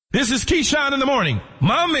This is Keyshawn in the morning.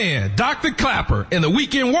 My man, Dr. Clapper, and the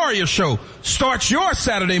Weekend Warrior Show starts your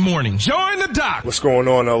Saturday morning. Join the doc. What's going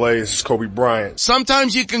on, LA? This is Kobe Bryant.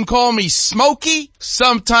 Sometimes you can call me Smokey.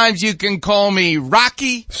 Sometimes you can call me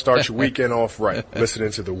Rocky. Start your weekend off right.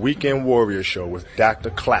 Listening to the Weekend Warrior Show with Dr.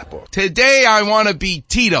 Clapper. Today I want to be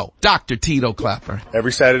Tito, Dr. Tito Clapper.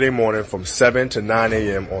 Every Saturday morning from 7 to 9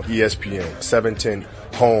 a.m. on ESPN, 710,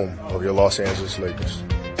 home of your Los Angeles Lakers.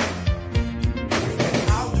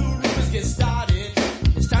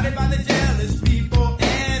 Started by the jealous people,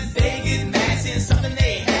 and they get mad since something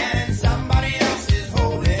they had and somebody else is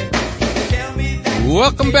holding. Tell me that.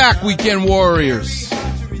 Welcome back, Weekend Warriors.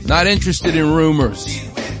 Not interested in rumors.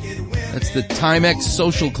 That's the Timex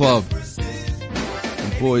Social Club.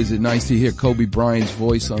 And boy, is it nice to hear Kobe Bryant's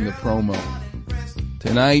voice on the promo.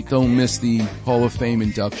 Tonight, don't miss the Hall of Fame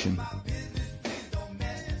induction.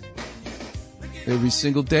 Every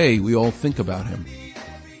single day, we all think about him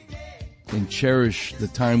and cherish the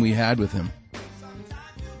time we had with him.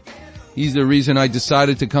 He's the reason I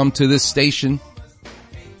decided to come to this station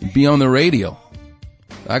and be on the radio.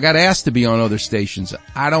 I got asked to be on other stations.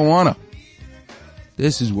 I don't want to.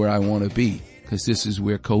 This is where I want to be, because this is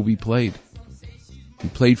where Kobe played. He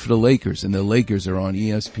played for the Lakers, and the Lakers are on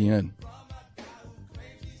ESPN.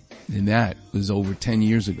 And that was over 10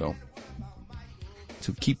 years ago.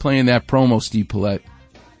 So keep playing that promo, Steve Paulette.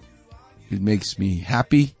 It makes me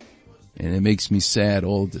happy. And it makes me sad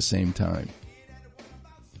all at the same time.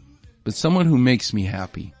 But someone who makes me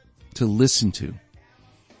happy to listen to.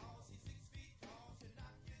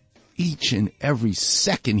 Each and every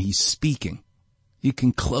second he's speaking, you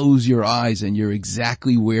can close your eyes and you're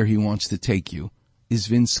exactly where he wants to take you, is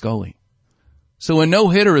Vin Scully. So a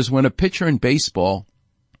no-hitter is when a pitcher in baseball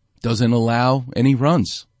doesn't allow any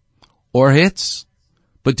runs or hits.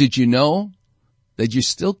 But did you know that you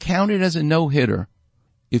still count it as a no-hitter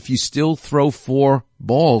if you still throw 4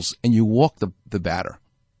 balls and you walk the batter?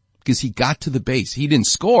 Because he got to the base. He didn't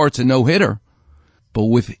score. It's a no-hitter. But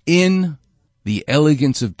within the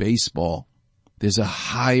elegance of baseball, there's a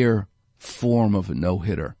higher form of a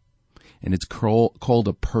no-hitter. And it's called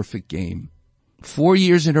a perfect game. 4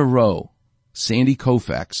 years in a row, Sandy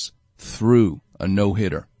Koufax threw a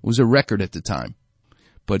no-hitter. It was a record at the time.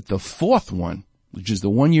 But the 4th one, which is the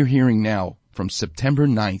one you're hearing now, from September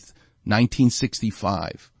 9th,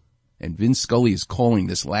 1965, and Vin Scully is calling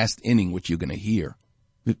this last inning, which you're going to hear.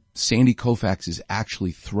 Sandy Koufax is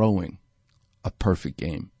actually throwing a perfect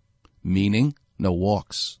game, meaning no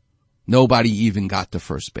walks. Nobody even got to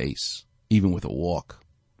first base, even with a walk.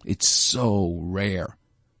 It's so rare,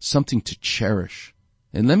 something to cherish.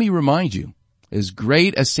 And let me remind you, as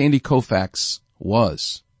great as Sandy Koufax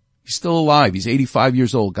was, he's still alive. He's 85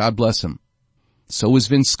 years old. God bless him. So is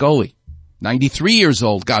Vin Scully. 93 years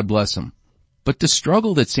old, God bless him. But the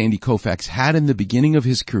struggle that Sandy Koufax had in the beginning of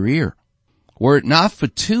his career, were it not for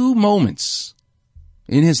 2 moments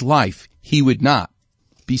in his life, he would not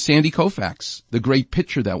be Sandy Koufax, the great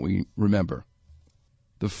pitcher that we remember.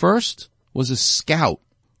 The first was a scout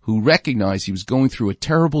who recognized he was going through a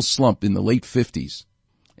terrible slump in the late 50s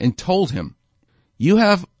and told him, you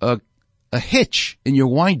have a hitch in your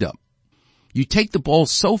windup. You take the ball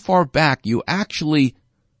so far back, you actually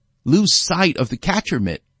lose sight of the catcher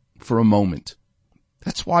mitt for a moment.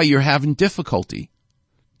 That's why you're having difficulty.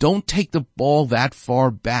 Don't take the ball that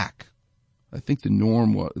far back. I think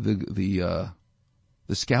the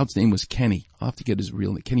scout's name was Kenny. I'll have to get his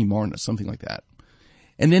real name, Kenny Martin or something like that.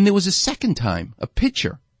 And then there was a second time, a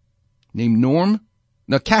catcher named Norm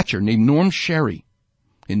Sherry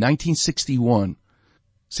in 1961.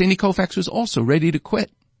 Sandy Koufax was also ready to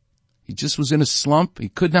quit. He just was in a slump. He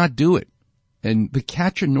could not do it. And the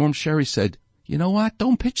catcher, Norm Sherry, said, you know what?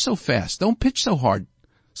 Don't pitch so fast. Don't pitch so hard.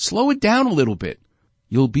 Slow it down a little bit.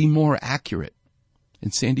 You'll be more accurate.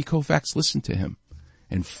 And Sandy Koufax listened to him.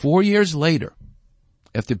 And 4 years later,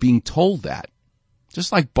 after being told that,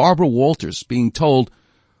 just like Barbara Walters being told,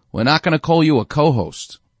 we're not going to call you a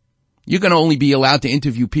co-host. You're going to only be allowed to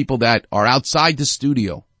interview people that are outside the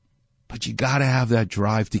studio. But you got to have that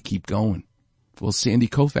drive to keep going. Well, Sandy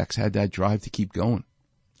Koufax had that drive to keep going.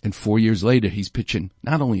 And 4 years later, he's pitching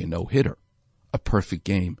not only a no-hitter, a perfect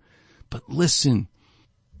game, but listen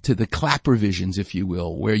to the Clapper visions, if you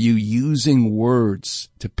will, where you using words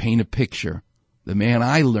to paint a picture. The man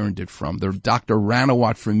I learned it from, the Dr.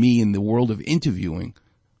 Ranawat for me in the world of interviewing,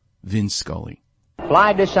 Vin Scully.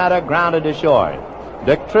 Fly to center, grounded to short.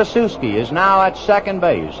 Dick Tracewski is now at second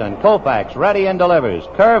base, and Koufax ready and delivers.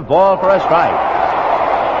 Curve ball for a strike.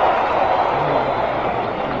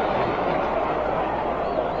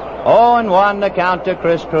 0-1 the count to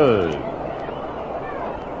Chris Cruz.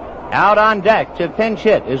 Out on deck to pinch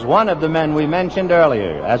hit is one of the men we mentioned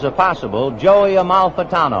earlier as a possible Joey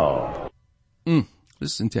Amalfitano.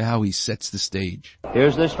 Listen to how he sets the stage.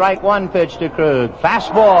 Here's the strike one pitch to Krug.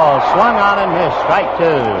 Fastball swung on and missed. Strike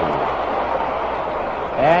two.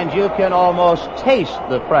 And you can almost taste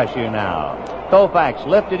the pressure now. Koufax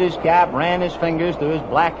lifted his cap, ran his fingers through his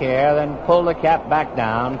black hair, then pulled the cap back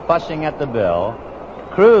down, fussing at the bill.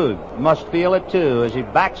 Krug must feel it too as he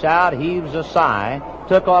backs out, heaves a sigh,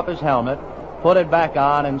 took off his helmet, put it back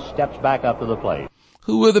on, and steps back up to the plate.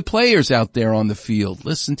 Who are the players out there on the field?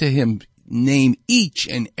 Listen to him name each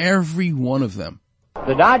and every one of them.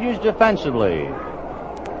 The Dodgers defensively.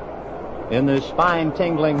 In this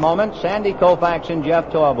spine-tingling moment, Sandy Koufax and Jeff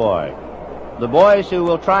Torboy. The boys who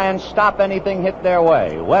will try and stop anything hit their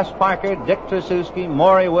way. Wes Parker, Dick Tracewski,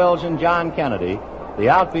 Maury Wills, and John Kennedy. The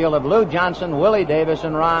outfield of Lou Johnson, Willie Davis,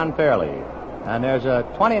 and Ron Fairley. And there's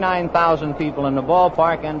 29,000 people in the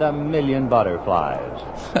ballpark and 1 million butterflies.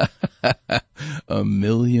 1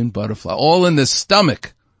 million butterflies. All in the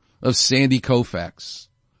stomach of Sandy Koufax.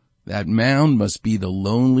 That mound must be the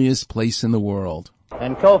loneliest place in the world.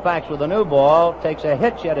 And Koufax with a new ball takes a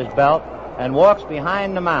hitch at his belt and walks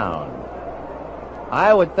behind the mound.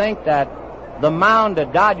 I would think that the mound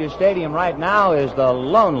at Dodger Stadium right now is the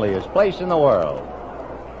loneliest place in the world.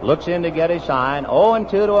 Looks in to get his sign. 0-2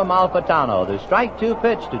 to Amalfitano. The strike two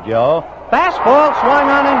pitch to Joe. Fastball swung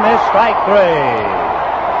on and missed. Strike three.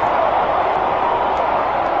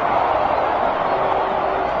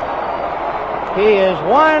 He is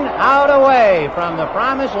 1 out away from the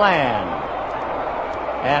promised land.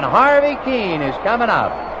 And Harvey Keene is coming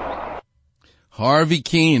up. Harvey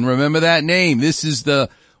Keene, remember that name. This is the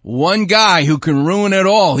one guy who can ruin it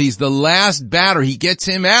all. He's the last batter. He gets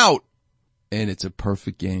him out. And it's a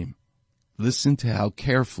perfect game. Listen to how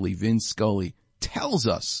carefully Vin Scully tells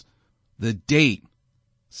us the date,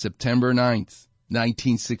 September 9th,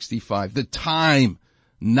 1965. The time,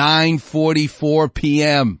 9:44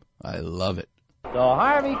 p.m. I love it. So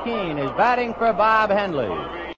Harvey Keene is batting for Bob Henley.